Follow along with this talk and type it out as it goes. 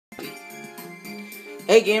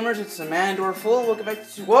Hey gamers, it's the Mandor Full.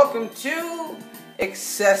 Welcome to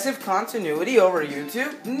excessive continuity over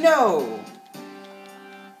YouTube. No,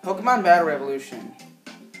 Pokemon Battle Revolution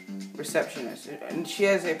receptionist, and she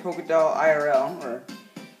has a Pokédoll IRL. Or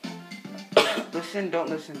listen, don't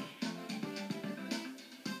listen.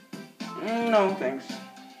 No thanks.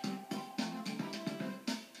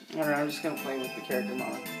 Alright, I'm just gonna play with the character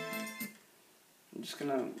model. I'm just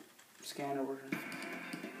gonna scan over her.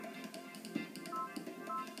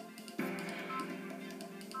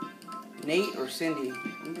 Nate or Cindy?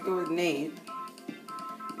 I'm gonna go with Nate.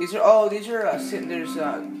 These are there's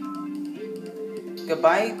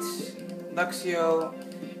Gabite, Luxio.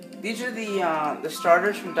 These are the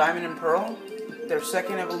starters from Diamond and Pearl, their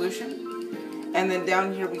second evolution. And then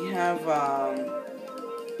down here we have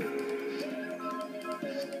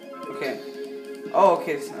okay. Oh,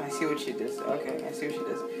 okay. So I see what she does. Okay, I see what she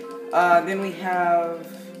does. Then we have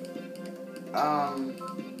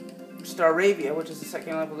Staravia, which is the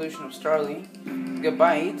second evolution of Starly.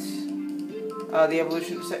 Gabite,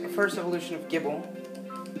 the first evolution of Gibble,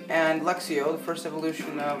 and Luxio, the first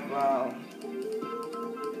evolution of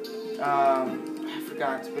I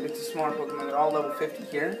forgot, but it's a smaller Pokemon. They're all level 50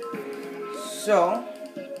 here. So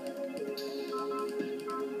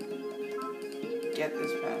get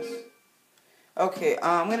this pass. Okay,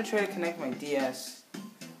 I'm gonna try to connect my DS.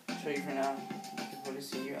 I'll show you for now. Looking forward to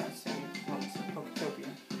see you at Poketopia.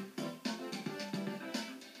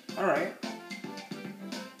 Alright.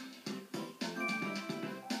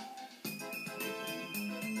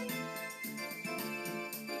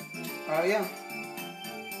 Yeah.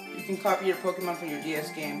 You can copy your Pokemon from your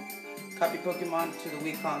DS game. Copy Pokemon to the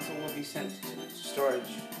Wii console will be sent to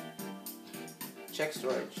storage. Check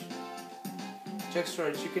storage. Check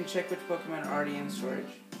storage. You can check which Pokemon are already in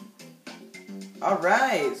storage.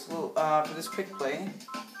 Alright, so for this quick play,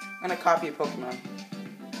 I'm gonna copy a Pokemon.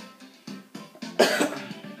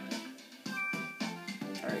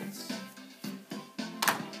 Alright.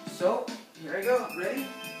 So, here I go. Ready?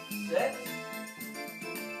 Set.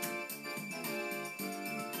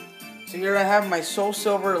 So here I have my Soul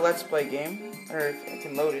Silver Let's Play game. Or if I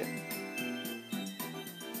can load it.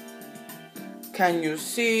 Can you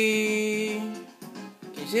see?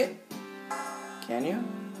 Can you see it? Can you?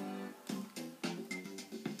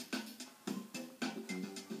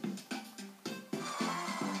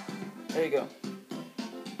 There you go.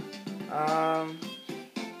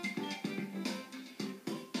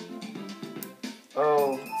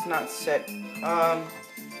 Oh, it's not set.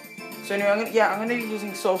 So anyway, I'm gonna be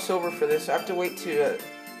using Soul Silver for this. I have to wait to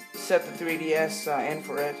set the 3DS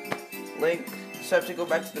infrared link. So I have to go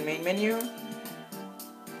back to the main menu,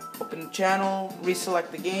 open the channel,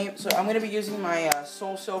 reselect the game. So I'm gonna be using my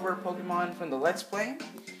Soul Silver Pokemon from the Let's Play.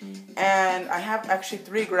 And I have actually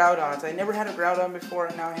 3 Groudons. I never had a Groudon before,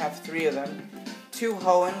 and now I have 3 of them. 2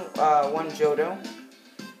 Hoenn, 1 Johto.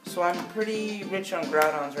 So I'm pretty rich on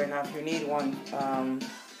Groudons right now if you need one.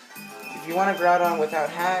 If you want a Groudon without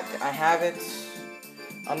hack, I have it.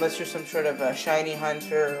 Unless you're some sort of a shiny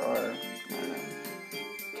hunter or, I don't know.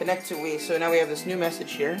 Connect to Wii. So now we have this new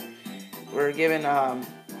message here. We're given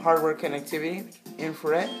hardware connectivity,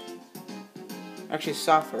 infrared. Actually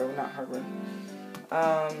software, not hardware.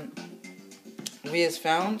 Wii is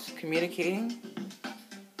found, communicating.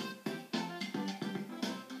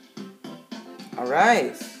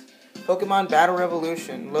 Alright. Pokemon Battle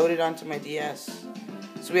Revolution, loaded onto my DS.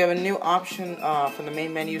 So we have a new option from the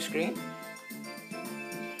main menu screen.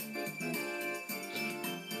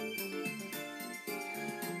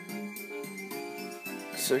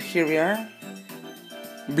 So here we are.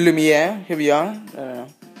 Blumiere, here we are. I don't know.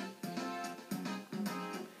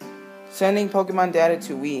 Sending Pokemon data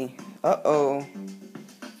to Wii. Uh-oh.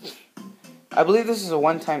 I believe this is a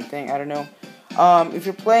one-time thing. I don't know. If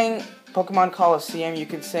you're playing Pokemon Collesium, you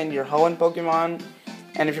can send your Hoenn Pokemon.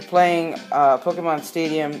 And if you're playing Pokemon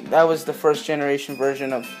Stadium, that was the first generation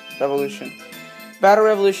version of Revolution. Battle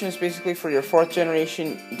Revolution is basically for your 4th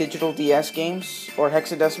generation digital DS games or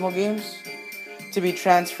hexadecimal games to be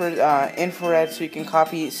transferred infrared so you can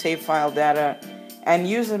copy save file data and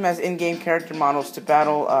use them as in-game character models to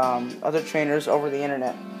battle other trainers over the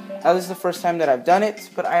internet. Now this is the first time that I've done it,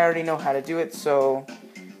 but I already know how to do it, so...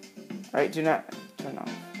 Alright, do not turn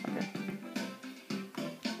off. Okay.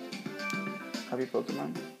 Copy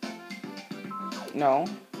Pokemon. No.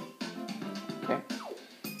 Okay.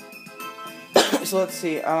 So let's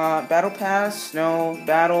see. Battle Pass. No.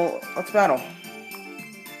 Battle. Let's battle.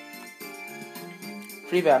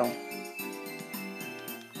 Free battle.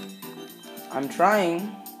 I'm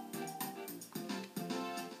trying.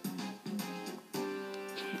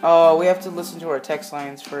 Oh, we have to listen to our text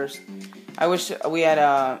lines first. I wish we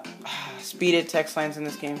had speeded text lines in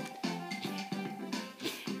this game.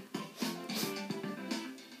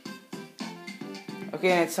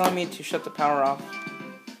 Okay, and it's telling me to shut the power off.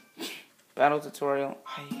 Battle tutorial.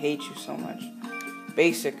 I hate you so much.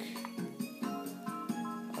 Basic.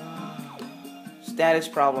 Status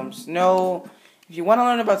problems. No. If you want to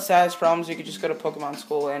learn about status problems, you could just go to Pokemon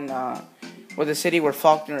School in or the city where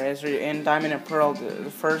Faulkner is, or in Diamond and Pearl, the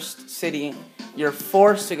first city. You're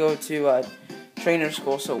forced to go to trainer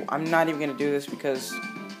school. So I'm not even gonna do this because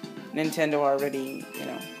Nintendo already,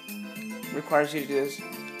 requires you to do this.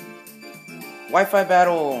 Wi-Fi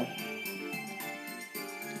battle.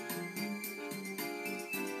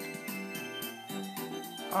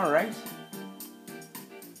 All right.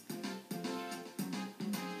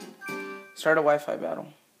 Start a Wi-Fi battle.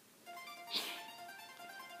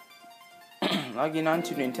 Logging on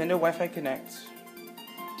to Nintendo Wi-Fi Connect.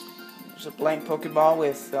 There's a blank Pokeball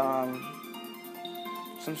with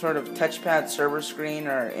some sort of touchpad server screen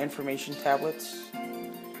or information tablets.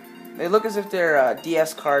 They look as if they're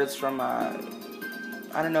DS cards from,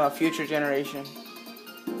 I don't know, a future generation.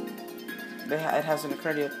 It hasn't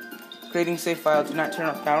occurred yet. Creating save file. Do not turn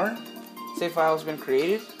off power. Save file has been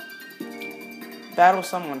created. Battle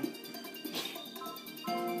someone.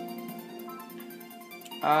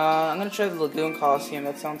 I'm gonna try the Lagoon Collesium.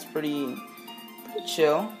 That sounds pretty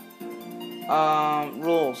chill.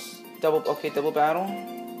 Rules. Double battle.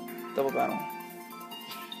 Double battle.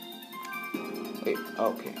 Wait,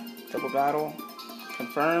 okay. Double battle.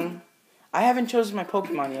 Confirm. I haven't chosen my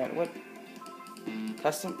Pokemon yet. What?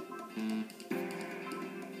 Custom?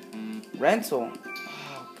 Rental.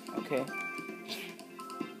 Okay.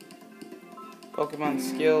 Pokemon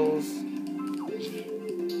skills.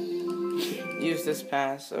 Use this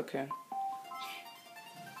pass. Okay.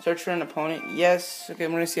 Search for an opponent. Yes. Okay,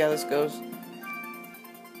 I'm gonna see how this goes.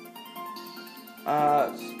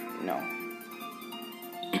 No.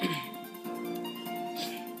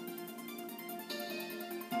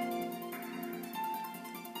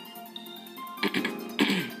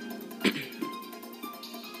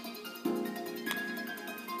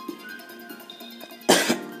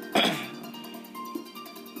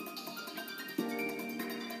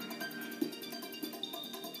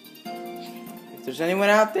 If there's anyone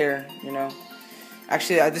out there,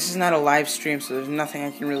 actually, this is not a live stream, so there's nothing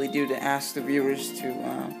I can really do to ask the viewers to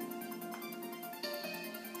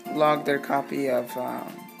log their copy of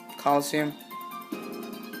Collesium.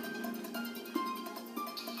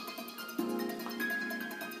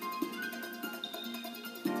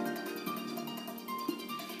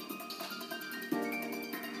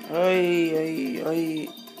 Oi.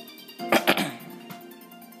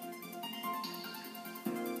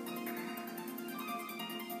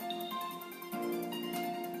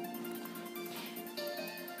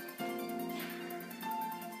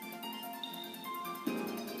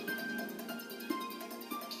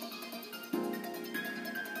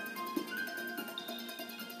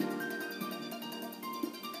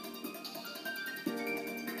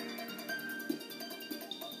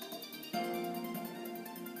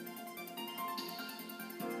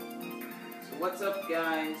 What's up,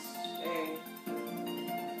 guys? Hey.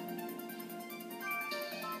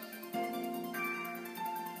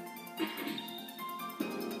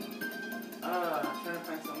 Trying to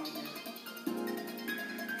find someone here.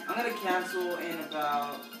 I'm gonna cancel in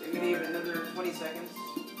about, I'm gonna give it another 20 seconds.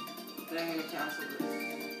 Then I'm gonna cancel this.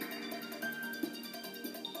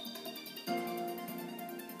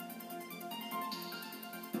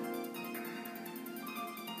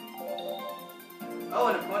 Oh,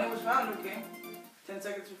 an opponent was found, okay. 10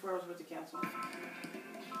 seconds before I was about to cancel.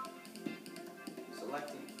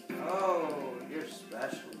 Selecting. Oh, you're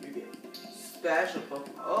special. You get special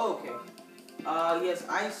Pokemon. Oh, okay. Yes,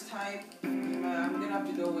 ice type. I'm gonna have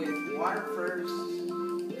to go with water first,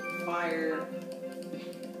 fire,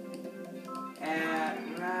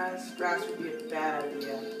 and grass. Grass would be a bad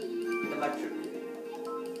idea. Electric.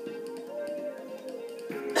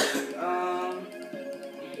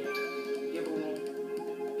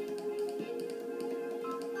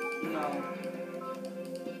 No.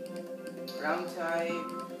 Ground type.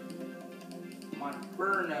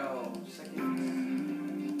 Monferno.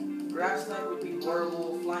 Second. Grass type would be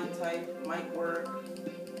horrible. Flying type might work.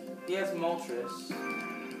 He has Moltres.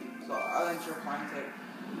 So I'll enter flying type.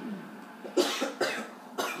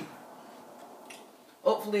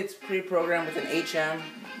 Hopefully it's pre-programmed with an HM.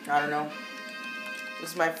 I don't know.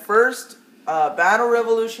 This is my first Battle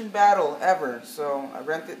Revolution battle ever. So I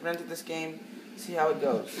rented this game. See how it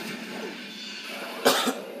goes.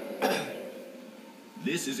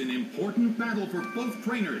 This is an important battle for both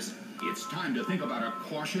trainers. It's time to think about a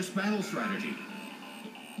cautious battle strategy.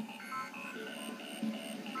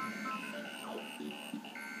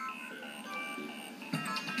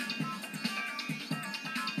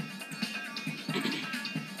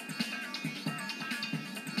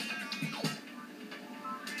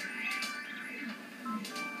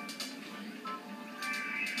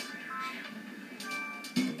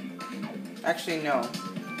 Actually, no.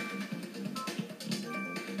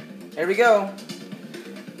 Here we go.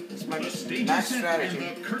 It's my match strategy.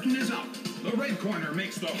 And the curtain is up. The red corner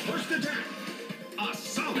makes the first attack. A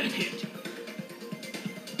solid hit.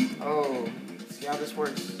 Oh, see how this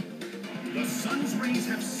works. The sun's rays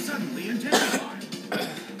have suddenly intensified.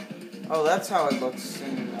 Oh, that's how it looks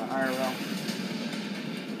in IRL.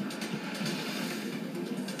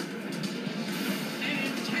 An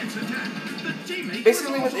intense attack. The teammate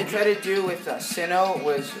Basically, what they tried to do with Sinnoh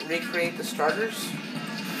was recreate the starters.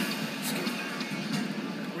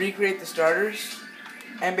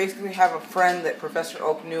 And basically have a friend that Professor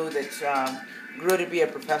Oak knew that grew to be a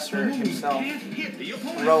professor himself,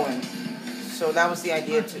 Rowan. So that was the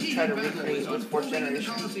idea, to try to recreate with 4th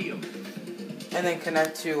generation. And then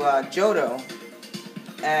connect to Johto,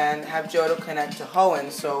 and have Johto connect to Hoenn,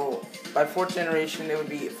 so by 4th generation it would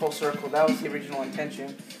be full circle. That was the original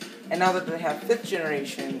intention. And now that they have 5th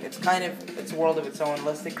generation, it's a world of its own,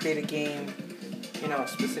 unless they create a game, you know,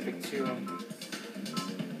 specific to them.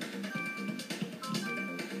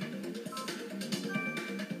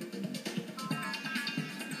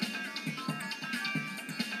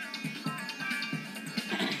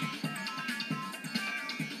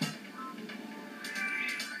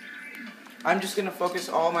 I'm just gonna focus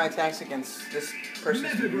all my attacks against this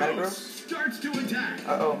person's Metagross. Starts to attack.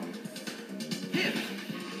 Uh-oh. Hit.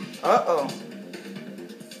 Uh-oh.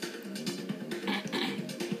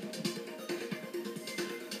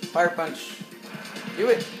 Fire Punch. Do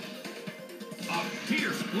it. A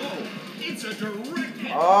fierce blow. It's a direct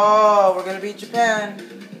hit. Oh, we're gonna beat Japan.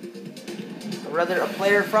 Or rather, a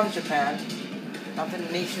player from Japan. Not the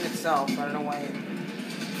nation itself. I don't know why.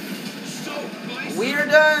 We're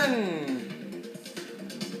done!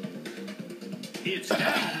 It's down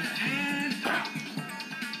and out.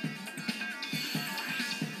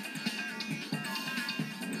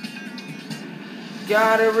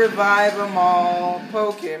 Gotta revive them all,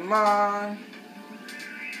 Pokemon.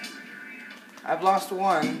 I've lost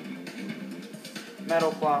one.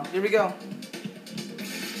 Metal Claw. Here we go.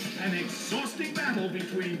 An exhausting battle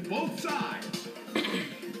between both sides.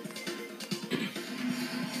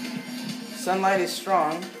 Sunlight is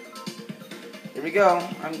strong. Here we go.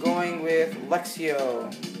 I'm going with Lexio.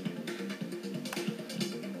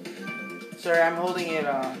 Sorry, I'm holding it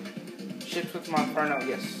shipped with Monferno,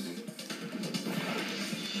 yes.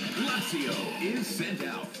 Lexio is sent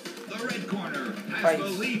out. The red corner has the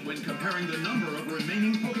lead when comparing the number of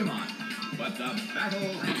remaining Pokemon. But the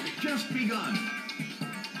battle has just begun.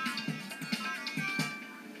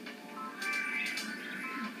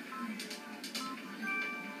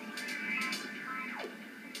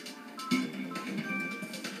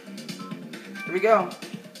 Here we go.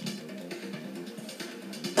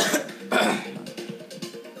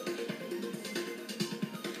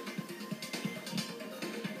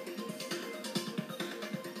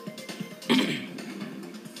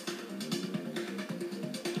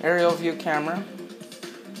 Aerial view camera.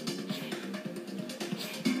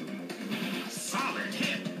 Solid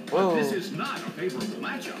hit. Whoa. But this is not a favorable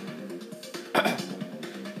matchup.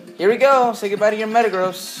 Here we go. Say goodbye to your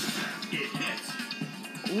Metagross. It hits.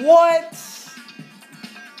 What?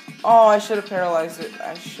 Oh, I should have paralyzed it.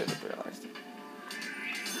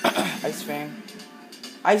 Ice Fang.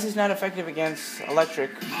 Ice is not effective against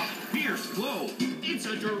electric. A fierce blow. It's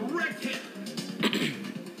a direct hit.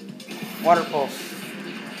 Water Pulse.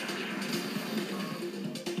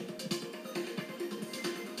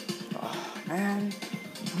 Oh, man.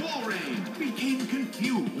 Ball Rain became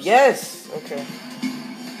confused. Yes. Okay.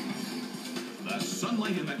 The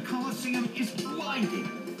sunlight in the Collesium is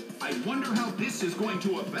blinding. I wonder how this is going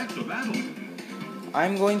to affect the battle.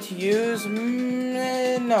 I'm going to use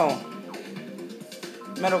no.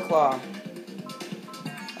 Metal Claw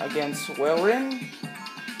against Whalrin.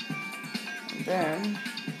 And then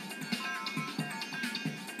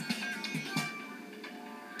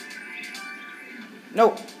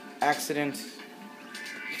nope. Accident.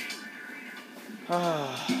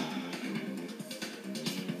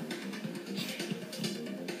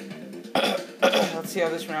 Let's see how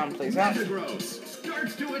this round plays out. Metagross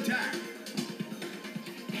starts to attack.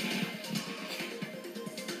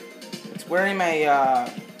 It's wearing my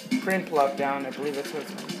Prinplup down. I believe that's what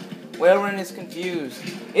it's called. Whaleren is confused.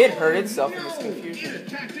 It hurt itself in its confusion. It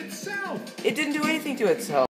attacked itself. It didn't do anything to itself.